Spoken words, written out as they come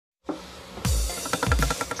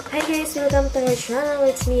Hi guys, welcome to our channel.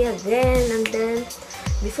 It's me again. And then,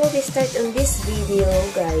 before we start on this video,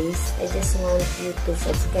 guys, I just want you to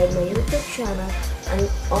subscribe my YouTube channel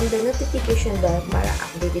and on the notification bell para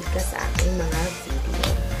updated ka sa aking mga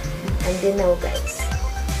video. And then now, guys,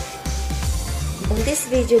 on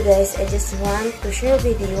this video, guys, I just want to share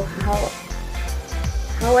with you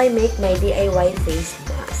how I make my DIY face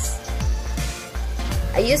mask.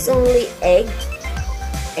 I use only egg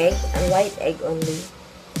and white egg only.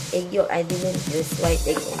 Egg yolk, I didn't use white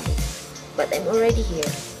egg only, but I'm already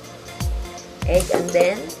here. Egg and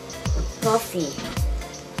then coffee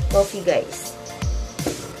guys,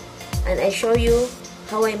 and I show you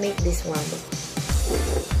how I make this one.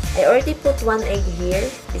 I already put one egg here.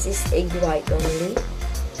 This is egg white only,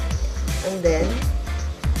 and then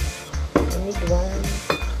I need one,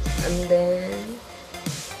 and then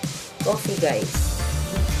coffee, guys,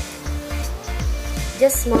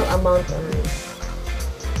 just small amount only.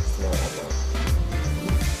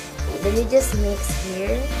 Then you just mix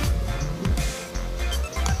here.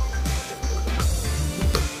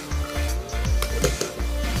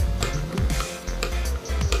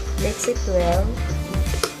 Mix it well.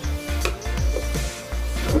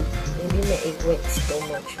 Maybe my egg white's too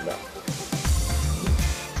much, but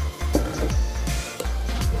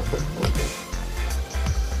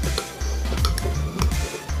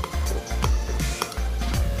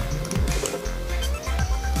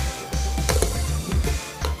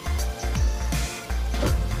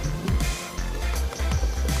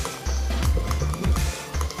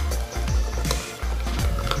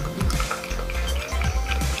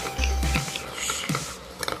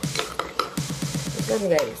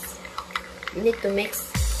guys, you need to mix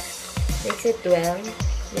it well,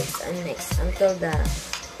 mix until the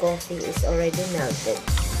coffee is already melted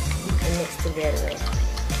and mix together.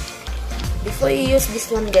 Before you use this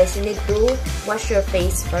one, guys, you need to wash your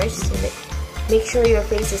face first. Make sure your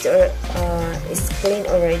face is clean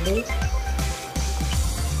already.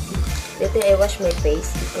 Later I wash my face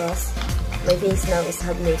because my face now is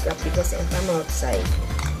have makeup because I'm from outside.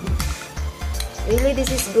 Really, this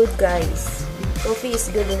is good, guys. Coffee is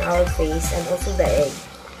good in our face, and also the egg.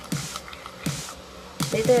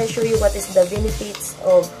 Later I show you what is the benefits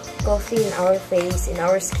of coffee in our face, in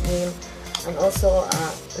our skin, and also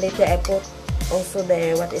later I put also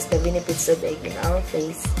there what is the benefits of egg in our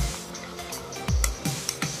face.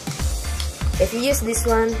 If you use this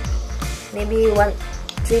one maybe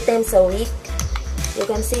 3 times a week, you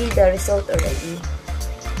can see the result already.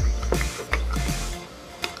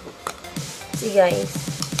 See, guys,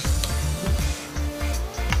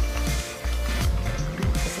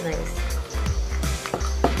 nice.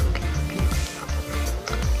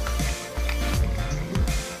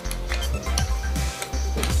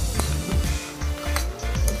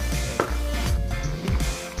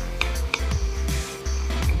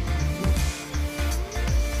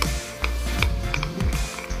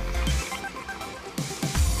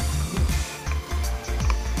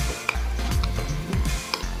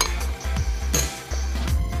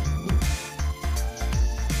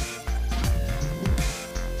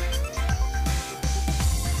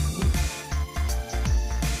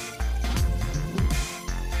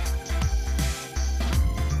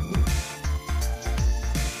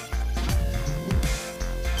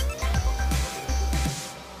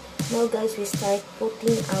 Now, guys, we start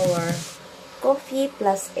putting our coffee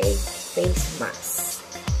plus egg face mask.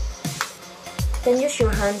 You can use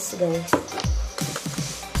your hands, guys,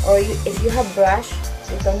 or if you have brush,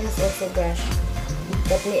 you can use also brush,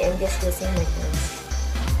 but me, I'm just using my hands.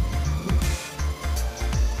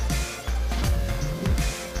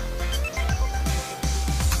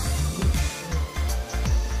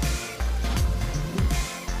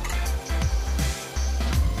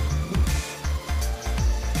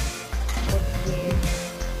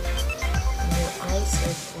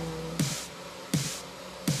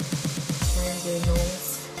 Your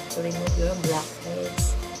nose to remove your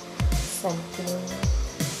blackheads, something.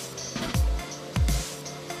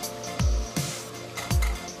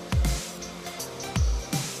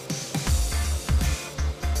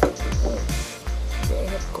 I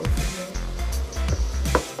have coffee here.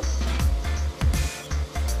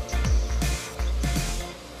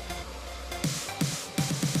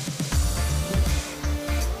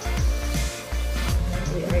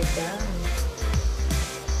 We are done.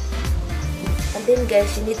 And then,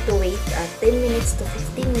 guys, you need to wait 10 minutes to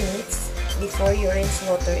 15 minutes before you rinse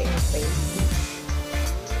water in your face.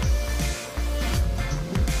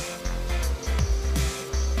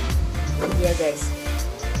 Yeah, guys.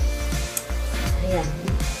 Ayan.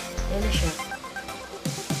 Ayan na siya.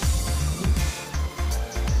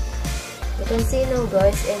 You can see now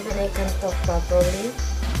guys, even I can talk properly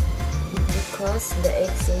because the egg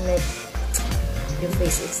seem like your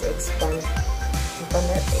face is expand. You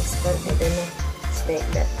cannot expand, I don't know. It's like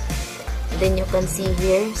that. And then you can see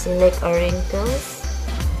here, seem like our wrinkles.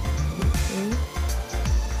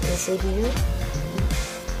 You see here?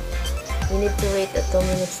 We need to wait a 2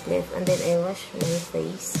 minutes left and then I wash my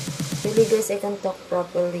face. Really guys, I can talk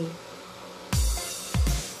properly.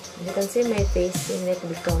 You can see my face seem like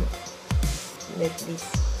become like this.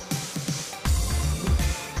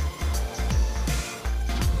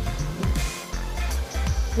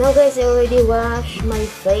 Now guys, I already washed my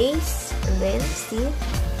face and then see.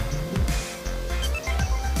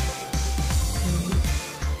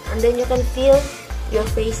 And then you can feel your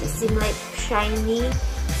face is seem like shiny,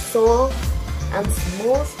 soft, and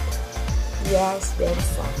smooth. Yes, very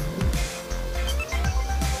soft.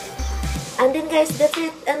 And then guys, that's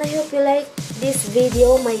it. And I hope you like this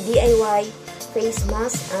video, my DIY face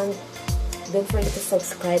mask. And don't forget to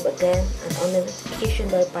subscribe again and on the notification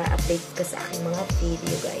bell para update ka sa aking mga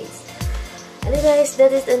video guys. And guys,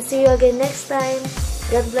 that is, and see you again next time.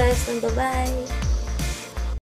 God bless and bye-bye.